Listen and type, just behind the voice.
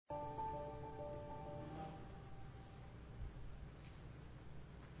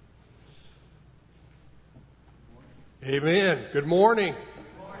Amen. Good morning.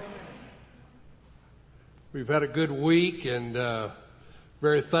 We've had a good week and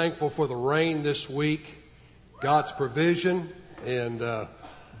very thankful for the rain this week, God's provision and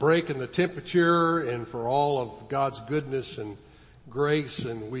break in the temperature and for all of God's goodness and grace,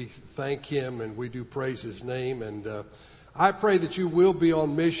 and we thank Him and we do praise His name. And I pray that you will be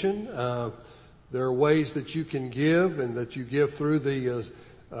on mission. There are ways that you can give and that you give through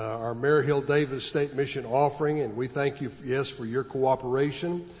our Maryhill Davis State Mission offering, and we thank you, yes, for your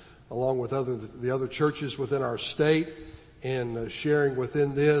cooperation along with the other churches within our state and sharing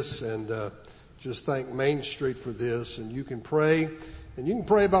within this, and just thank Main Street for this. And you can pray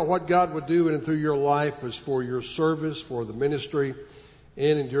about what God would do in and through your life as for your service, for the ministry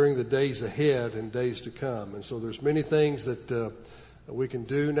in and during the days ahead and days to come. And so there's many things that we can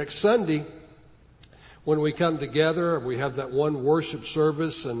do. Next Sunday, when we come together, we have that one worship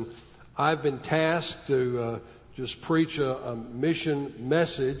service, and I've been tasked to just preach a mission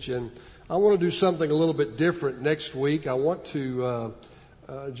message, and I want to do something a little bit different next week. I want to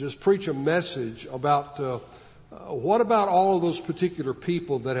just preach a message about what about all of those particular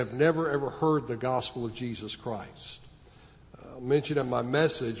people that have never ever heard the gospel of Jesus Christ. I'll mention in my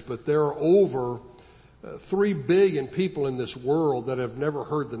message, but there are over 3 billion people in this world that have never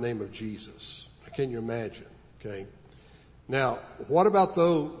heard the name of Jesus. Can you imagine? Okay. Now, what about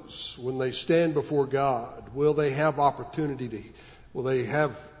those when they stand before God? Will they have opportunity will they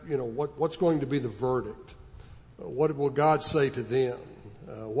have, what's going to be the verdict? What will God say to them?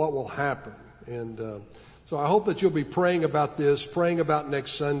 What will happen? And so I hope that you'll be praying about this, praying about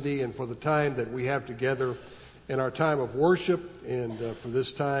next Sunday and for the time that we have together in our time of worship and for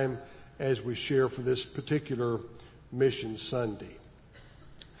this time as we share for this particular Mission Sunday.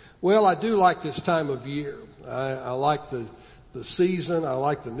 Well, I do like this time of year. I like the season. I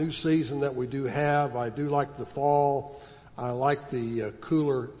like the new season that we do have. I do like the fall. I like the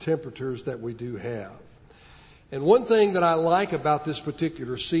cooler temperatures that we do have. And one thing that I like about this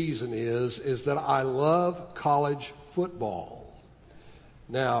particular season is that I love college football.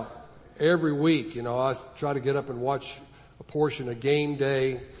 Now, every week, I try to get up and watch a portion of game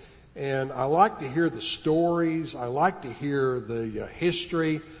day, and I like to hear the stories. I like to hear the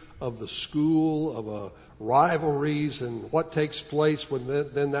history of the school, of rivalries and what takes place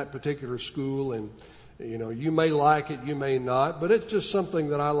within that particular school. And, you may like it, you may not, but it's just something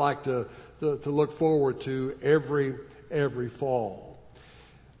that I like to look forward to every fall.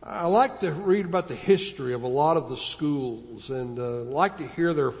 I like to read about the history of a lot of the schools and like to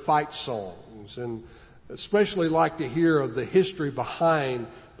hear their fight songs, and especially like to hear of the history behind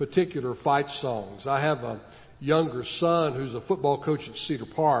particular fight songs. I have a younger son who's a football coach at Cedar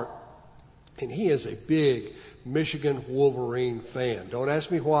Park, and he is a big Michigan Wolverine fan. Don't ask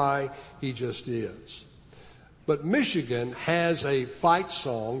me why, he just is. But Michigan has a fight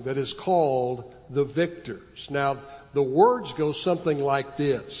song that is called The Victors. Now, the words go something like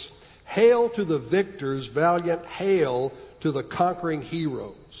this: Hail to the victors, valiant hail to the conquering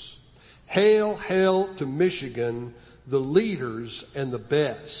heroes. Hail, hail to Michigan, the leaders and the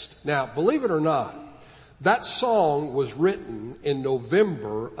best. Now, believe it or not, that song was written in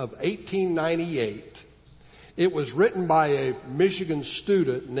November of 1898. It was written by a Michigan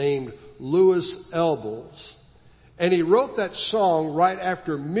student named Louis Elbels. And he wrote that song right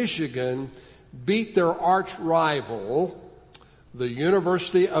after Michigan beat their arch rival, the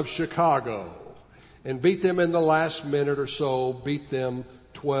University of Chicago, and beat them in the last minute or so, beat them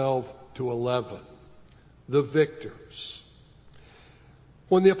 12-11. The victors.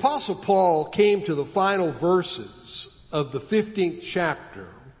 When the Apostle Paul came to the final verses of the 15th chapter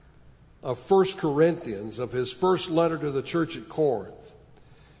of 1 Corinthians, of his first letter to the church at Corinth,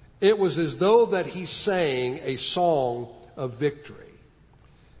 it was as though that he sang a song of victory.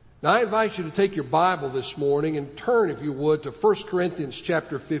 Now I invite you to take your Bible this morning and turn, if you would, to 1 Corinthians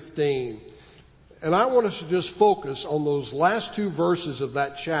chapter 15. And I want us to just focus on those last 2 verses of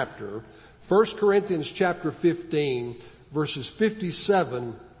that chapter, 1 Corinthians chapter 15, verses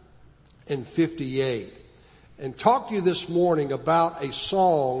 57 and 58, and talk to you this morning about a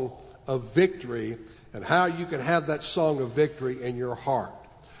song of victory and how you can have that song of victory in your heart.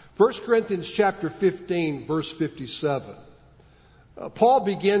 1 Corinthians chapter 15, verse 57. Paul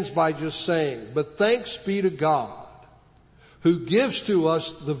begins by just saying, "But thanks be to God, who gives to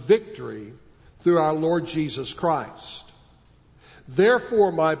us the victory through our Lord Jesus Christ.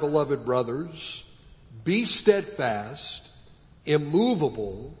 Therefore, my beloved brothers, be steadfast,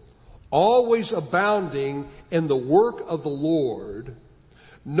 immovable, always abounding in the work of the Lord,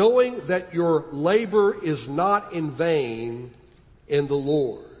 knowing that your labor is not in vain in the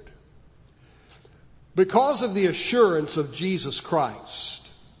Lord." Because of the assurance of Jesus Christ,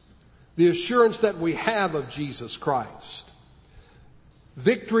 the assurance that we have of Jesus Christ,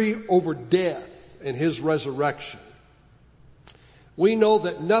 victory over death and His resurrection, we know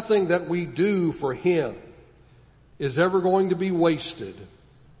that nothing that we do for Him is ever going to be wasted.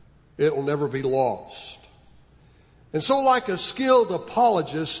 It will never be lost. And so like a skilled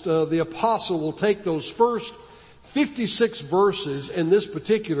apologist, the apostle will take those first 56 verses in this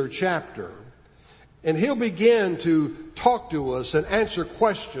particular chapter, and he'll begin to talk to us and answer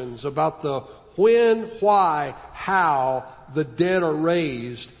questions about the when, why, how the dead are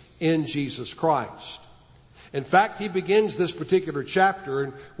raised in Jesus Christ. In fact, he begins this particular chapter,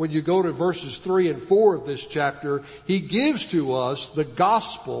 and when you go to verses 3 and 4 of this chapter, he gives to us the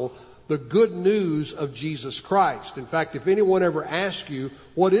gospel, the good news of Jesus Christ. In fact, if anyone ever asks you,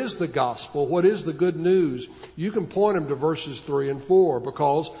 what is the gospel? What is the good news? You can point them to verses 3 and 4,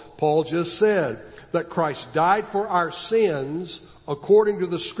 because Paul just said that Christ died for our sins according to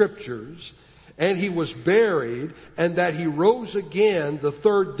the Scriptures, and He was buried, and that He rose again the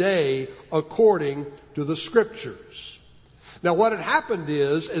third day according to the Scriptures. Now what had happened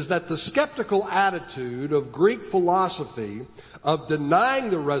is that the skeptical attitude of Greek philosophy of denying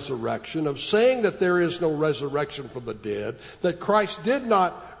the resurrection, of saying that there is no resurrection from the dead, that Christ did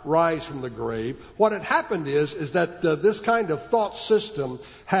not rise from the grave, what had happened is that this kind of thought system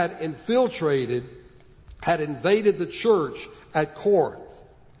had invaded the church at Corinth.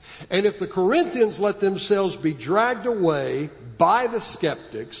 And if the Corinthians let themselves be dragged away by the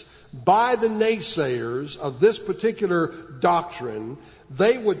skeptics, by the naysayers of this particular doctrine,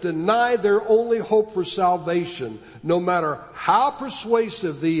 they would deny their only hope for salvation, no matter how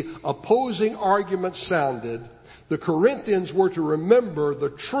persuasive the opposing arguments sounded. The Corinthians were to remember the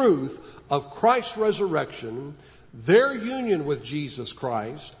truth of Christ's resurrection, their union with Jesus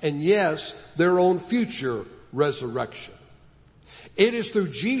Christ, and yes, their own future resurrection. It is through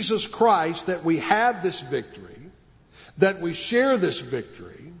Jesus Christ that we have this victory, that we share this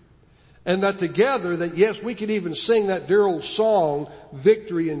victory, and that together, that yes, we could even sing that dear old song,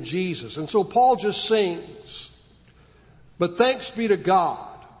 Victory in Jesus. And so Paul just sings, but thanks be to God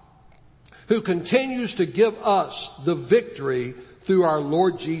who continues to give us the victory through our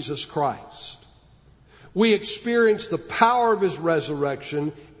Lord Jesus Christ. We experience the power of His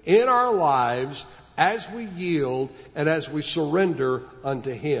resurrection in our lives as we yield and as we surrender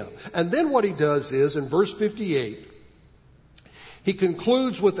unto Him. And then what he does is, in verse 58, he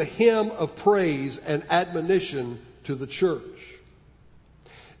concludes with a hymn of praise and admonition to the church.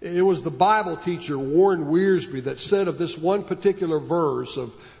 It was the Bible teacher Warren Wiersbe that said of this one particular verse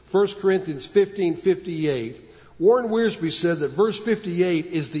of 1 Corinthians 15:58, Warren Wiersbe said that verse 58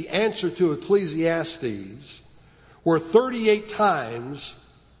 is the answer to Ecclesiastes, where 38 times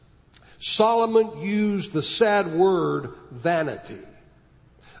Solomon used the sad word vanity.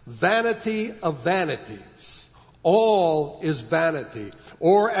 Vanity of vanities. All is vanity.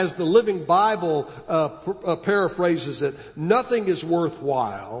 Or as the Living Bible paraphrases it, nothing is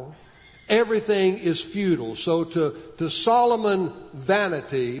worthwhile. Everything is futile. So to Solomon,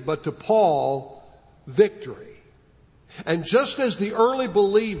 vanity, but to Paul, victory. And just as the early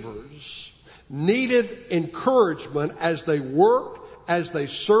believers needed encouragement as they worked, as they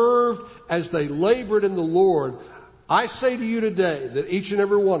served, as they labored in the Lord, I say to you today that each and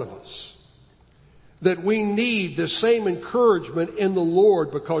every one of us, that we need the same encouragement in the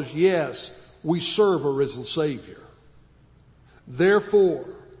Lord, because yes, we serve a risen Savior. Therefore,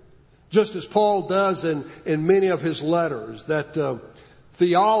 just as Paul does in many of his letters, that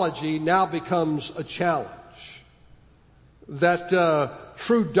theology now becomes a challenge. That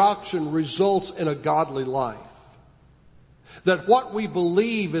true doctrine results in a godly life. That what we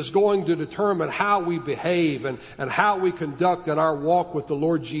believe is going to determine how we behave and how we conduct in our walk with the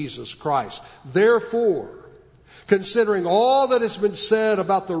Lord Jesus Christ. Therefore, considering all that has been said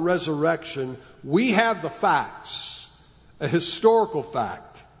about the resurrection, we have the facts, a historical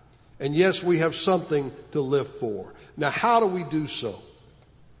fact, and yes, we have something to live for. Now, how do we do so?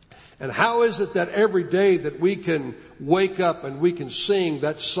 And how is it that every day that we can wake up and we can sing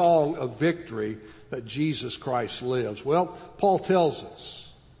that song of victory that Jesus Christ lives? Well, Paul tells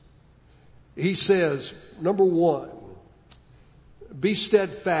us. He says, number one, be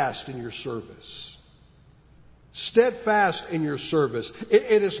steadfast in your service. Steadfast in your service.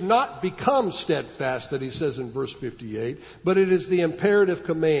 It is not become steadfast that he says in verse 58, but it is the imperative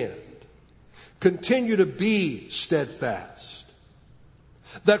command. Continue to be steadfast.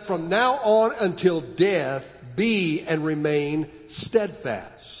 That from now on until death, be and remain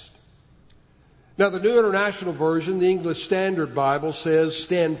steadfast. Now, the New International Version, the English Standard Bible, says,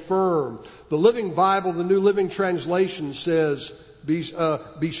 stand firm. The Living Bible, the New Living Translation, says,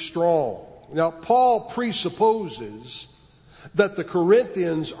 be strong. Now, Paul presupposes that the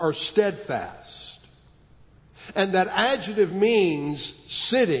Corinthians are steadfast. And that adjective means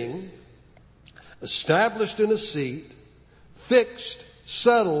sitting, established in a seat, fixed,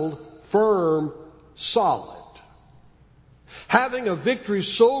 settled, firm, solid. Having a victory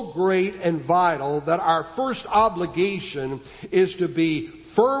so great and vital that our first obligation is to be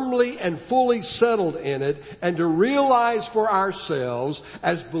firmly and fully settled in it and to realize for ourselves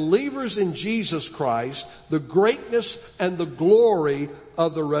as believers in Jesus Christ the greatness and the glory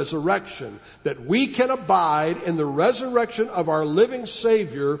of the resurrection. That we can abide in the resurrection of our living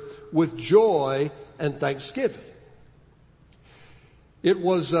Savior with joy and thanksgiving. It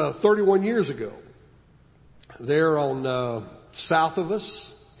was 31 years ago there on south of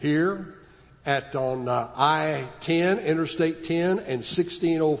us here on I-10, Interstate 10 and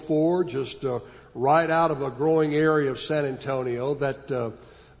 1604, just right out of a growing area of San Antonio, that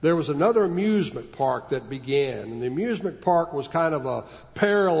there was another amusement park that began. And the amusement park was kind of a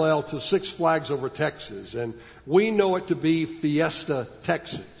parallel to Six Flags Over Texas, and we know it to be Fiesta,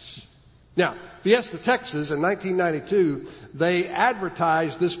 Texas. Now, Fiesta, Texas, in 1992, they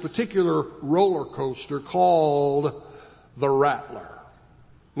advertised this particular roller coaster called the Rattler.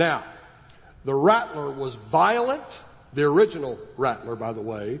 Now, the Rattler was violent. The original Rattler, by the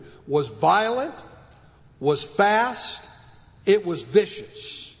way, was violent, was fast, it was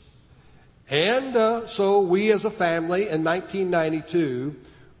vicious. And so we as a family in 1992,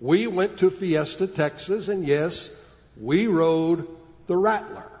 we went to Fiesta, Texas, and yes, we rode the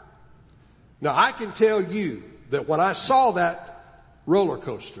Rattler. Now, I can tell you that when I saw that roller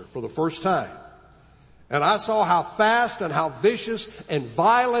coaster for the first time, and I saw how fast and how vicious and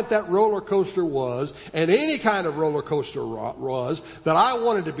violent that roller coaster was, and any kind of roller coaster was, that I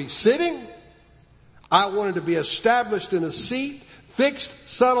wanted to be sitting, I wanted to be established in a seat, fixed,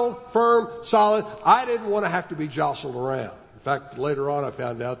 settled, firm, solid. I didn't want to have to be jostled around. In fact, later on I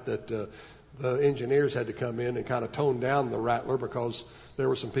found out that the engineers had to come in and kind of tone down the Rattler because there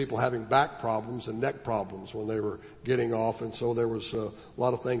were some people having back problems and neck problems when they were getting off, and so there was a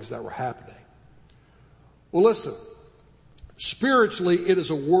lot of things that were happening. Well, listen, spiritually it is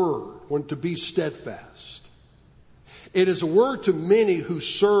a word when to be steadfast. It is a word to many who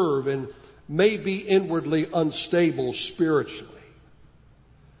serve and may be inwardly unstable spiritually.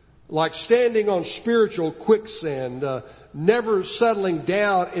 Like standing on spiritual quicksand, never settling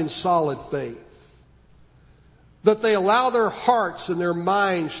down in solid faith. That they allow their hearts and their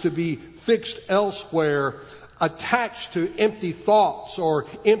minds to be fixed elsewhere, attached to empty thoughts or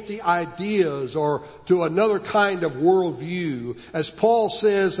empty ideas or to another kind of worldview. As Paul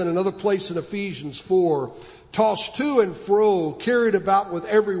says in another place in Ephesians 4, tossed to and fro, carried about with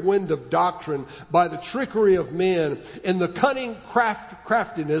every wind of doctrine by the trickery of men in the cunning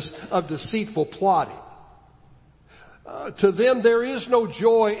craftiness of deceitful plotting. To them there is no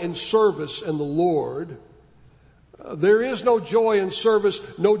joy in service in the Lord. There is no joy in service,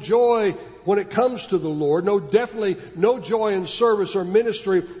 no joy when it comes to the Lord. Definitely no joy in service or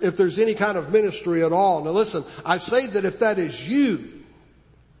ministry if there's any kind of ministry at all. Now listen, I say that if that is you,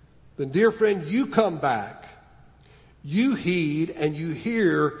 then dear friend, you come back, you heed and you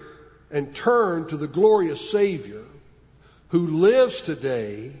hear and turn to the glorious Savior who lives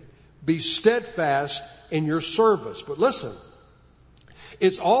today. Be steadfast in your service. But listen,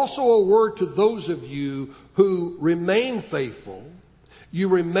 it's also a word to those of you who remain faithful. You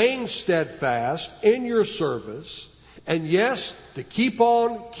remain steadfast in your service. And yes, to keep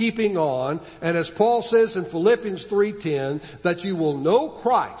on keeping on. And as Paul says in Philippians 3:10, that you will know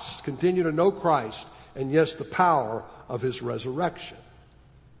Christ, continue to know Christ, and yes, the power of His resurrection.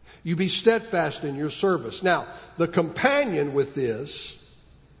 You be steadfast in your service. Now, the companion with this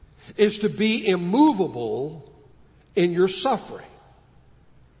is to be immovable in your suffering.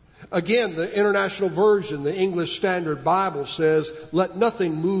 Again, the International Version, the English Standard Bible says, let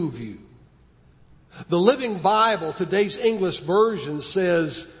nothing move you. The Living Bible, today's English version,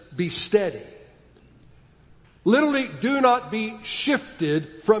 says, be steady. Literally, do not be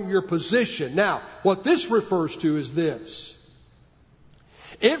shifted from your position. Now, what this refers to is this.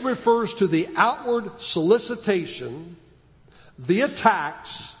 It refers to the outward solicitation, the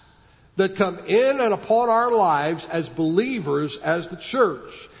attacks that come in and upon our lives as believers, as the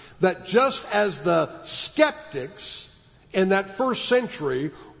church. That just as the skeptics in that first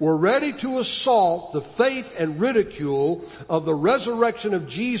century were ready to assault the faith and ridicule of the resurrection of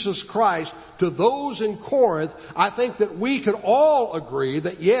Jesus Christ to those in Corinth, I think that we could all agree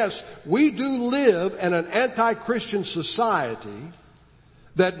that yes, we do live in an anti-Christian society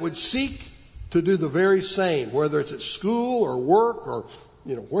that would seek to do the very same, whether it's at school or work or,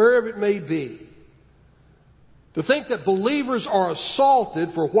 wherever it may be. To think that believers are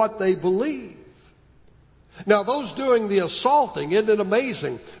assaulted for what they believe. Now, those doing the assaulting, isn't it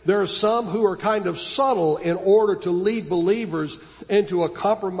amazing? There are some who are kind of subtle in order to lead believers into a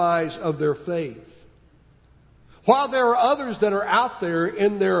compromise of their faith. While there are others that are out there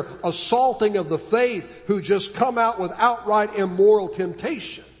in their assaulting of the faith who just come out with outright immoral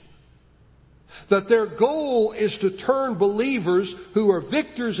temptation. That their goal is to turn believers who are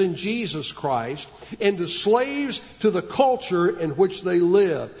victors in Jesus Christ into slaves to the culture in which they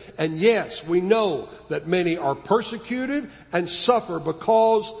live. And yes, we know that many are persecuted and suffer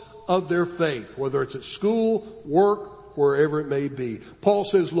because of their faith, whether it's at school, work, wherever it may be. Paul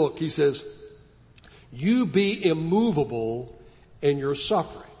says, look, he says, you be immovable in your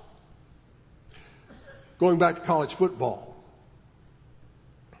suffering. Going back to college football.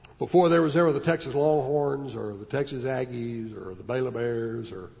 Before there was ever the Texas Longhorns or the Texas Aggies or the Baylor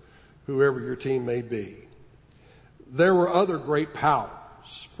Bears or whoever your team may be, there were other great powers.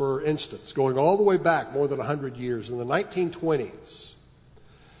 For instance, going all the way back more than 100 years, in the 1920s,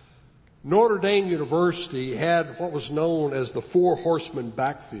 Notre Dame University had what was known as the Four Horsemen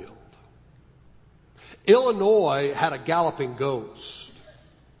backfield. Illinois had a galloping ghost.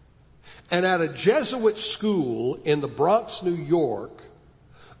 And at a Jesuit school in the Bronx, New York,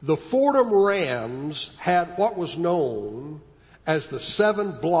 the Fordham Rams had what was known as the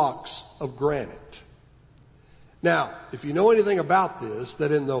 7 blocks of granite. Now, if you know anything about this,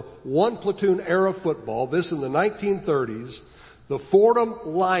 that in the one platoon era football, this in the 1930s, the Fordham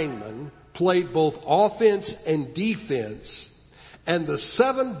linemen played both offense and defense, and the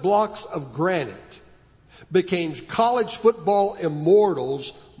 7 blocks of granite became college football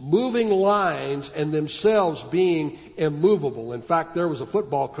immortals, moving lines and themselves being immovable. In fact, there was a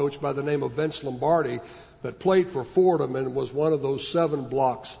football coach by the name of Vince Lombardi that played for Fordham and was one of those 7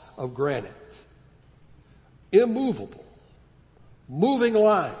 blocks of granite. Immovable. Moving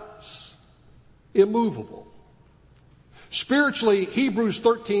lines. Immovable. Spiritually, Hebrews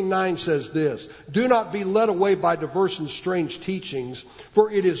 13:9 says this, do not be led away by diverse and strange teachings,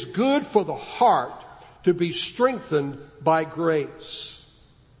 for it is good for the heart to be strengthened by grace.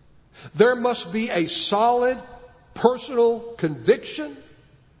 There must be a solid personal conviction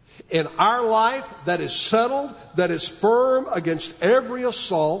in our life that is settled, that is firm against every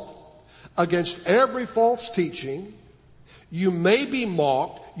assault, against every false teaching. You may be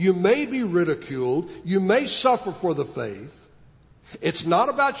mocked, you may be ridiculed, you may suffer for the faith. It's not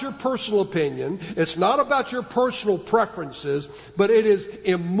about your personal opinion, it's not about your personal preferences, but it is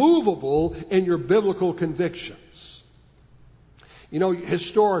immovable in your biblical convictions.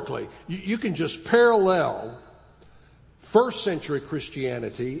 Historically, you can just parallel first century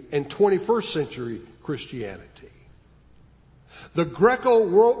Christianity and 21st century Christianity. The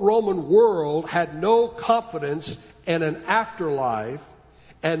Greco-Roman world had no confidence in an afterlife,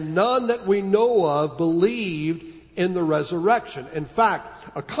 and none that we know of believed in the resurrection. In fact,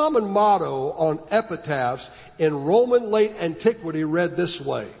 a common motto on epitaphs in Roman late antiquity read this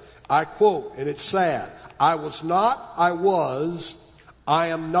way. I quote, and it's sad. I was not, I was. I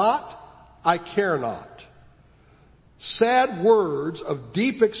am not, I care not. Sad words of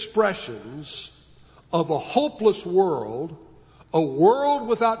deep expressions of a hopeless world, a world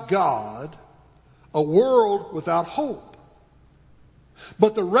without God, a world without hope.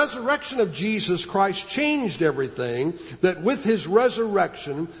 But the resurrection of Jesus Christ changed everything, that with His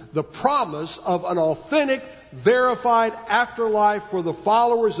resurrection, the promise of an authentic, verified afterlife for the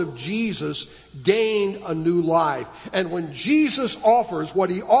followers of Jesus gained a new life. And when Jesus offers, what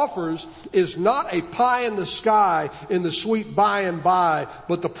He offers is not a pie in the sky in the sweet by and by,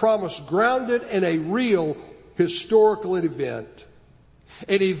 but the promise grounded in a real historical event.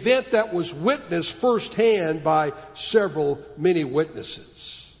 An event that was witnessed firsthand by many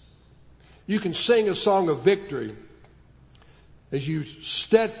witnesses. You can sing a song of victory as you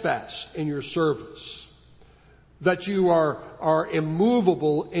steadfast in your service, that you are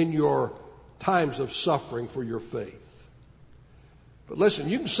immovable in your times of suffering for your faith. But listen,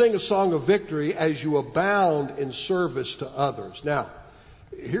 you can sing a song of victory as you abound in service to others. Now,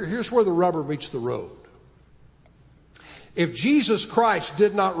 here's where the rubber meets the road. If Jesus Christ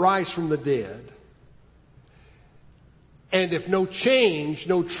did not rise from the dead, and if no change,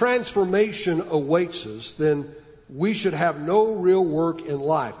 no transformation awaits us, then we should have no real work in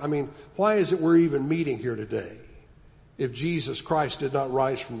life. I mean, why is it we're even meeting here today if Jesus Christ did not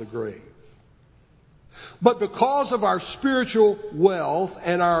rise from the grave? But because of our spiritual wealth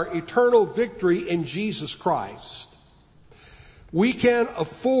and our eternal victory in Jesus Christ, we can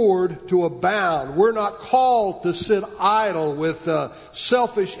afford to abound. We're not called to sit idle with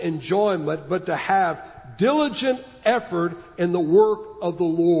selfish enjoyment, but to have diligent effort in the work of the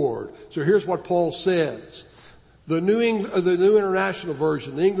Lord. So here's what Paul says. The New International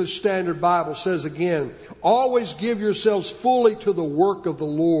Version, the English Standard Bible says again, always give yourselves fully to the work of the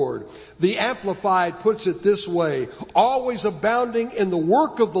Lord. The Amplified puts it this way, always abounding in the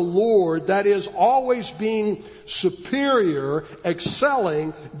work of the Lord, that is, always being superior,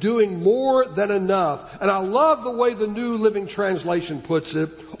 excelling, doing more than enough. And I love the way the New Living Translation puts it,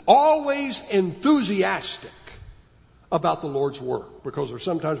 always enthusiastic about the Lord's work, because there's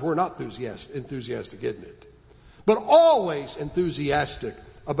sometimes we're not enthusiastic, isn't it? But always enthusiastic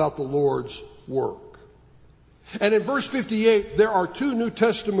about the Lord's work. And in verse 58, there are two New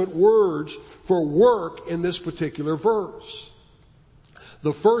Testament words for work in this particular verse.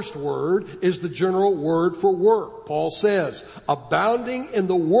 The first word is the general word for work. Paul says, abounding in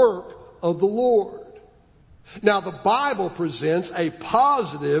the work of the Lord. Now, the Bible presents a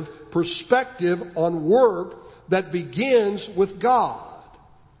positive perspective on work that begins with God.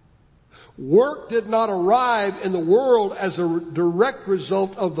 Work did not arrive in the world as a direct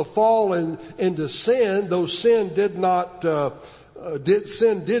result of the fall into sin, though sin did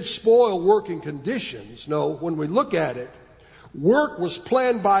spoil working conditions. No, when we look at it, work was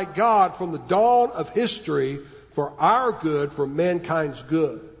planned by God from the dawn of history for our good, for mankind's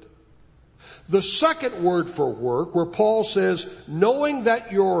good. The second word for work, where Paul says, knowing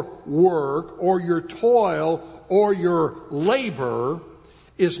that your work or your toil or your labor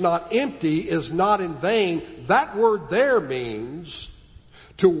is not empty, is not in vain. That word there means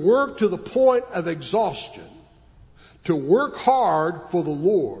to work to the point of exhaustion, to work hard for the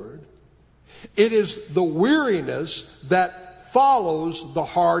Lord. It is the weariness that follows the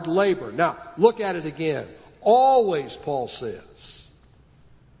hard labor. Now, look at it again. Always, Paul says,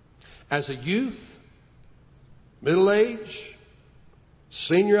 as a youth, middle age,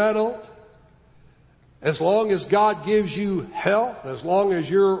 senior adult, as long as God gives you health, as long as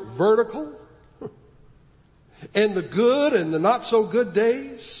you're vertical, in the good and the not so good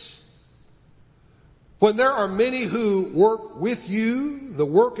days, when there are many who work with you, the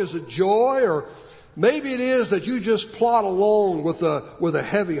work is a joy, or maybe it is that you just plod along with a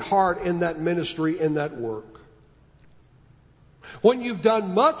heavy heart in that ministry, in that work. When you've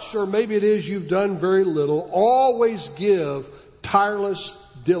done much, or maybe it is you've done very little, always give tireless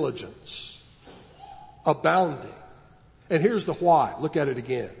diligence. Abounding. And here's the why. Look at it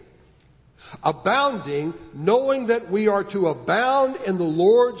again. Abounding, knowing that we are to abound in the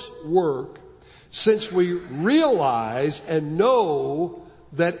Lord's work, since we realize and know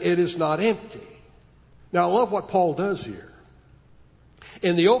that it is not empty. Now, I love what Paul does here.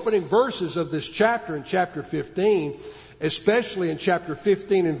 In the opening verses of this chapter, in chapter 15, especially in chapter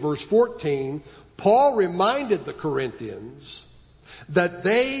 15 and verse 14, Paul reminded the Corinthians that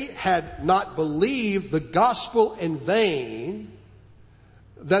they had not believed the gospel in vain,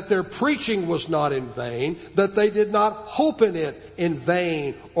 that their preaching was not in vain, that they did not hope in it in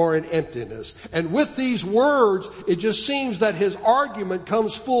vain or in emptiness. And with these words, it just seems that his argument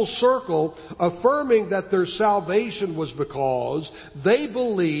comes full circle, affirming that their salvation was because they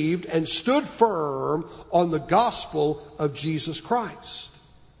believed and stood firm on the gospel of Jesus Christ.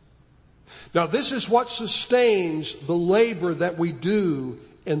 Now, this is what sustains the labor that we do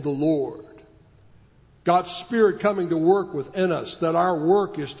in the Lord. God's Spirit coming to work within us, that our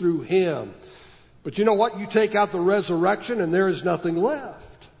work is through Him. But you know what? You take out the resurrection and there is nothing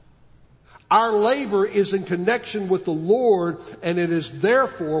left. Our labor is in connection with the Lord, and it is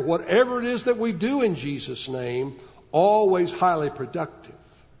therefore, whatever it is that we do in Jesus' name, always highly productive.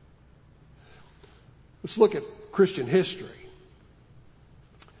 Let's look at Christian history.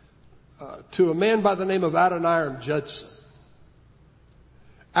 To a man by the name of Adoniram Judson.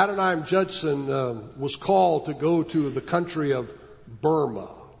 Adoniram Judson was called to go to the country of Burma.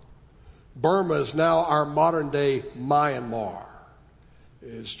 Burma is now our modern day Myanmar.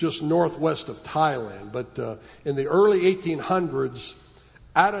 It's just northwest of Thailand. But in the early 1800s,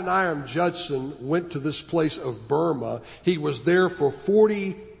 Adoniram Judson went to this place of Burma. He was there for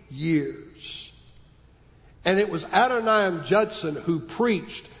 40 years. And it was Adoniram Judson who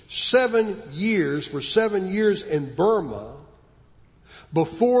preached for 7 years in Burma,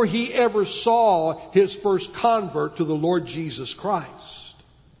 before he ever saw his first convert to the Lord Jesus Christ.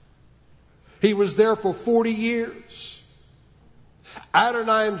 He was there for 40 years.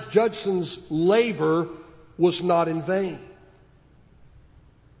 Adoniram Judson's labor was not in vain.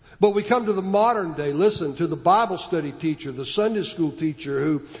 But we come to the modern day, listen, to the Bible study teacher, the Sunday school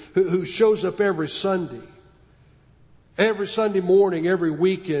teacher who shows up every Sunday morning, every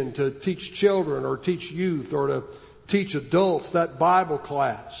weekend to teach children or teach youth or to teach adults that Bible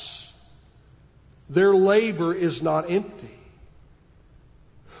class. Their labor is not empty.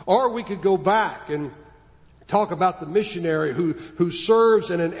 Or we could go back and talk about the missionary who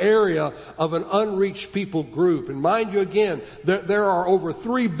serves in an area of an unreached people group. And mind you again, there are over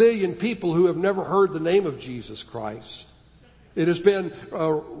 3 billion people who have never heard the name of Jesus Christ. It has been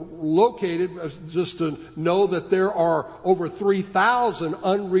located just to know that there are over 3,000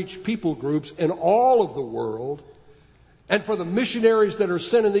 unreached people groups in all of the world. And for the missionaries that are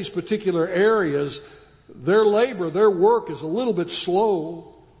sent in these particular areas, their labor, their work is a little bit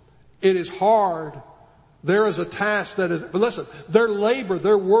slow. It is hard. There is a task that is, but listen, their labor,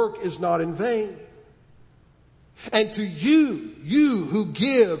 their work is not in vain. And to you who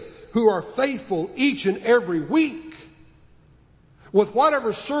give, who are faithful each and every week, with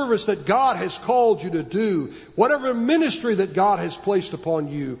whatever service that God has called you to do, whatever ministry that God has placed upon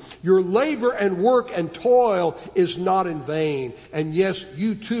you, your labor and work and toil is not in vain. And yes,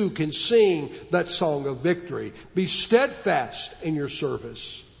 you too can sing that song of victory. Be steadfast in your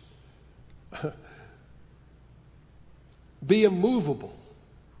service. Be immovable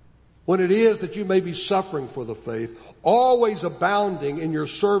when it is that you may be suffering for the faith, always abounding in your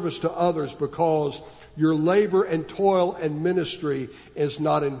service to others, because your labor and toil and ministry is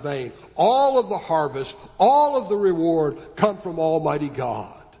not in vain. All of the harvest, all of the reward come from Almighty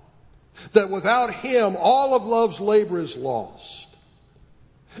God. That without Him, all of love's labor is lost.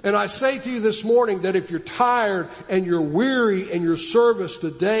 And I say to you this morning that if you're tired and you're weary in your service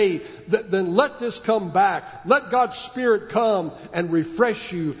today, then let this come back. Let God's Spirit come and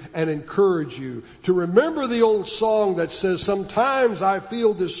refresh you and encourage you. To remember the old song that says, sometimes I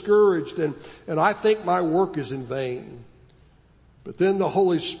feel discouraged and I think my work is in vain. But then the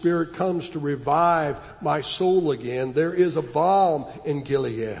Holy Spirit comes to revive my soul again. There is a balm in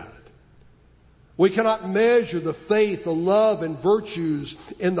Gilead. We cannot measure the faith, the love, and virtues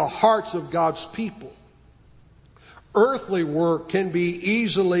in the hearts of God's people. Earthly work can be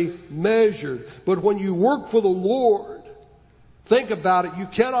easily measured, but when you work for the Lord, think about it, you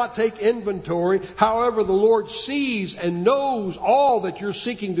cannot take inventory. However, the Lord sees and knows all that you're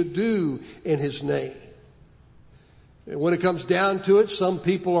seeking to do in His name. And when it comes down to it, some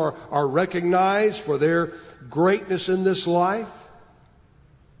people are recognized for their greatness in this life,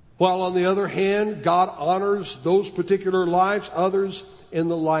 while on the other hand, God honors those particular lives, others in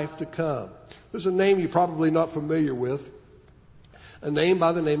the life to come. There's a name you're probably not familiar with, a name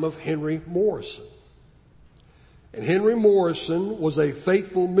by the name of Henry Morrison. And Henry Morrison was a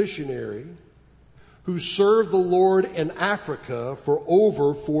faithful missionary who served the Lord in Africa for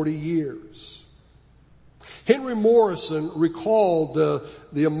over 40 years. Henry Morrison recalled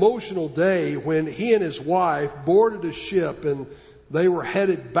the emotional day when he and his wife boarded a ship and they were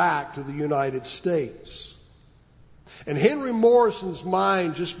headed back to the United States. And Henry Morrison's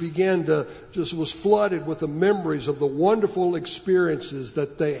mind was flooded with the memories of the wonderful experiences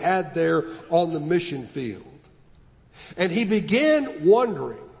that they had there on the mission field. And he began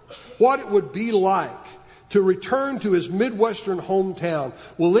wondering what it would be like to return to his Midwestern hometown.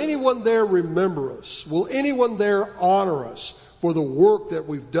 Will anyone there remember us? Will anyone there honor us for the work that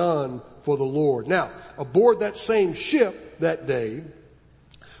we've done for the Lord? Now, aboard that same ship that day,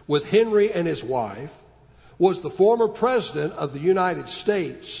 with Henry and his wife, was the former President of the United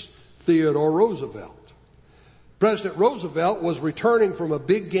States, Theodore Roosevelt. President Roosevelt was returning from a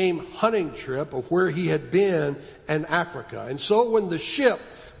big game hunting trip of where he had been in Africa. And so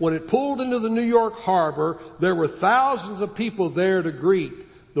when it pulled into the New York harbor, there were thousands of people there to greet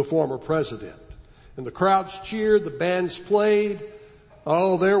the former president. And the crowds cheered, the bands played.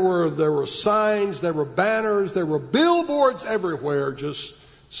 Oh, there were signs, there were banners, there were billboards everywhere just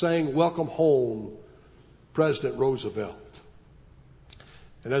saying, "Welcome home, President Roosevelt."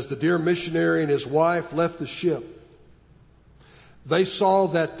 And as the dear missionary and his wife left the ship, they saw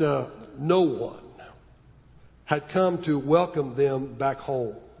that no one had come to welcome them back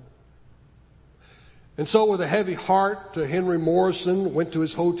home. And so with a heavy heart, Henry Morrison went to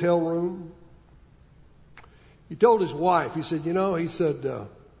his hotel room. He told his wife, he said, for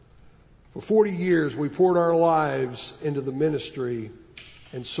 40 years we poured our lives into the ministry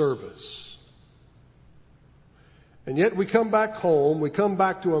and service. And yet we come back home, we come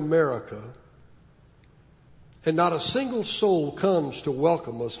back to America, and not a single soul comes to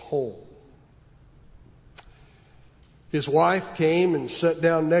welcome us home. His wife came and sat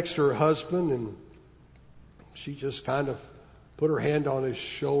down next to her husband, and she just kind of put her hand on his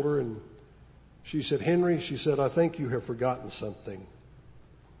shoulder, and she said, "Henry," she said, "I think you have forgotten something.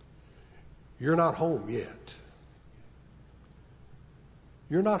 You're not home yet.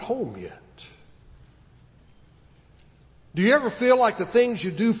 You're not home yet." Do you ever feel like the things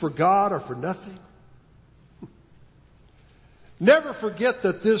you do for God are for nothing? Never forget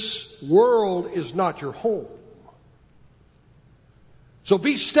that this world is not your home. So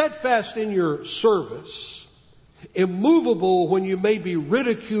be steadfast in your service, immovable when you may be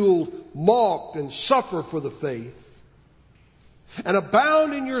ridiculed, mocked, and suffer for the faith, and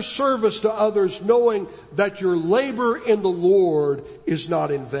abound in your service to others, knowing that your labor in the Lord is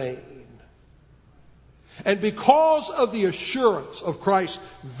not in vain. And because of the assurance of Christ's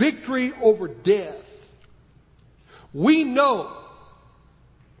victory over death, we know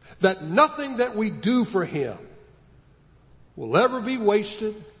that nothing that we do for Him will ever be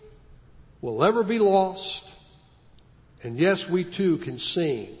wasted, will ever be lost. And yes, we too can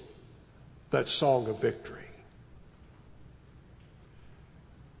sing that song of victory.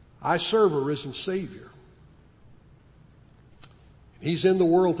 I serve a risen Savior. He's in the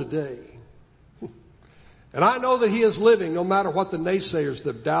world today. And I know that He is living no matter what the naysayers,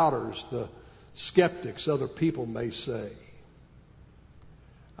 the doubters, the skeptics, other people may say.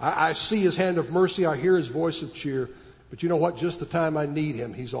 I see His hand of mercy. I hear His voice of cheer. But you know what? Just the time I need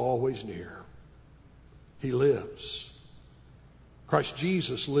Him, He's always near. He lives. Christ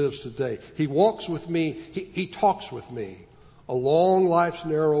Jesus lives today. He walks with me. He talks with me along life's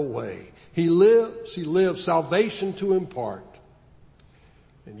narrow way. He lives. He lives salvation to impart.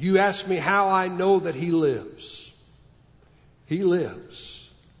 And you ask me how I know that He lives. He lives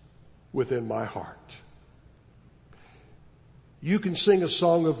within my heart. You can sing a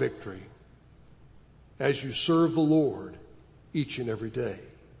song of victory as you serve the Lord each and every day.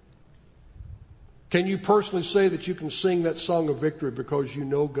 Can you personally say that you can sing that song of victory because you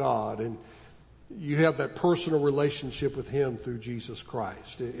know God and you have that personal relationship with Him through Jesus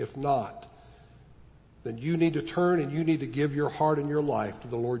Christ? If not, then you need to turn and you need to give your heart and your life to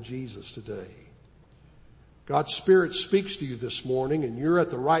the Lord Jesus today. God's Spirit speaks to you this morning, and you're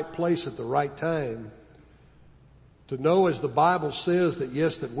at the right place at the right time to know, as the Bible says, that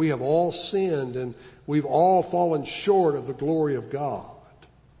yes, that we have all sinned and we've all fallen short of the glory of God.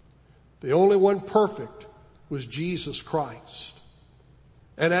 The only one perfect was Jesus Christ.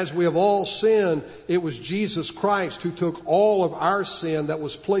 And as we have all sinned, it was Jesus Christ who took all of our sin that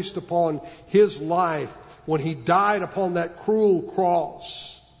was placed upon His life when He died upon that cruel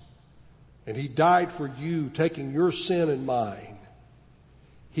cross. And He died for you, taking your sin and mine.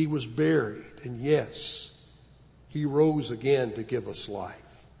 He was buried, and yes, He rose again to give us life.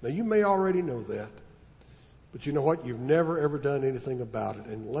 Now you may already know that, but you know what? You've never ever done anything about it,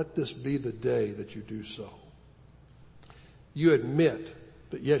 and let this be the day that you do so. You admit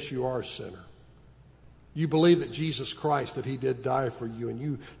that yes, you are a sinner. You believe that Jesus Christ, that He did die for you, and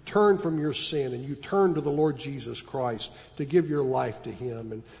you turn from your sin and you turn to the Lord Jesus Christ to give your life to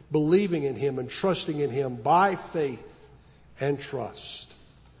Him, and believing in Him and trusting in Him by faith and trust,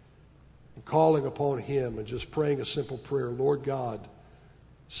 and calling upon Him and just praying a simple prayer. Lord God,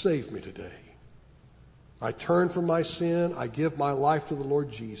 save me today. I turn from my sin. I give my life to the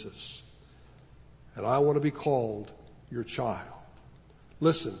Lord Jesus, and I want to be called your child.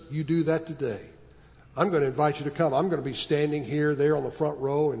 Listen, you do that today. I'm going to invite you to come. I'm going to be standing here, there on the front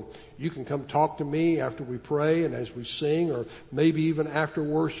row, and you can come talk to me after we pray and as we sing, or maybe even after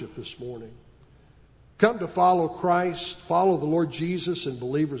worship this morning. Come to follow Christ, follow the Lord Jesus in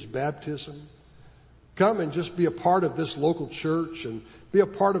believer's baptism. Come and just be a part of this local church and be a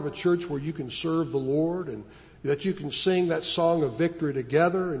part of a church where you can serve the Lord, and that you can sing that song of victory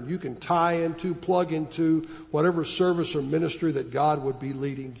together, and you can tie into, plug into whatever service or ministry that God would be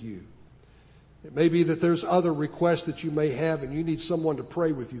leading you. It may be that there's other requests that you may have and you need someone to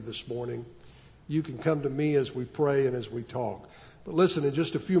pray with you this morning. You can come to me as we pray and as we talk. But listen, in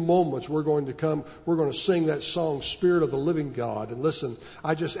just a few moments we're going to sing that song, Spirit of the Living God. And listen,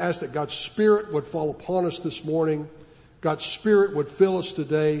 I just ask that God's Spirit would fall upon us this morning. God's Spirit would fill us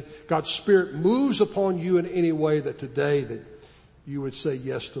today. God's Spirit moves upon you in any way that today that you would say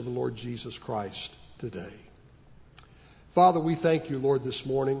yes to the Lord Jesus Christ today. Father, we thank you, Lord, this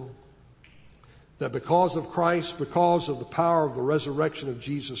morning, that because of Christ, because of the power of the resurrection of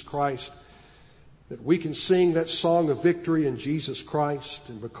Jesus Christ, that we can sing that song of victory in Jesus Christ.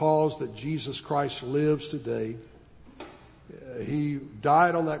 And because that Jesus Christ lives today, He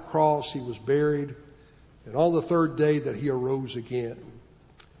died on that cross, He was buried, and on the third day that He arose again.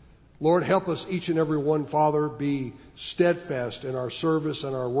 Lord, help us each and every one, Father, be steadfast in our service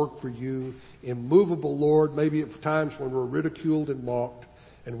and our work for you, immovable, Lord, maybe at times when we're ridiculed and mocked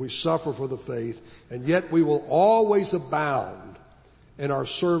and we suffer for the faith, and yet we will always abound in our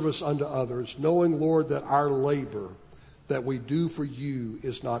service unto others, knowing, Lord, that our labor that we do for you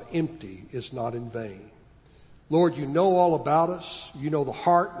is not empty, is not in vain. Lord, you know all about us. You know the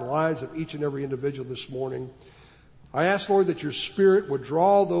heart and lives of each and every individual this morning. I ask, Lord, that your Spirit would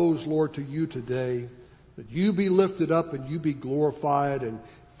draw those, Lord, to you today, that you be lifted up and you be glorified. And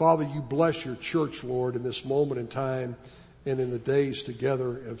Father, you bless your church, Lord, in this moment in time and in the days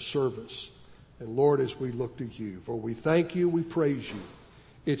together of service. And Lord, as we look to you, for we thank you, we praise you.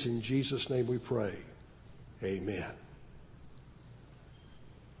 It's in Jesus' name we pray. Amen.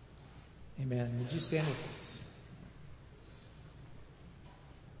 Amen. Would you stand with us?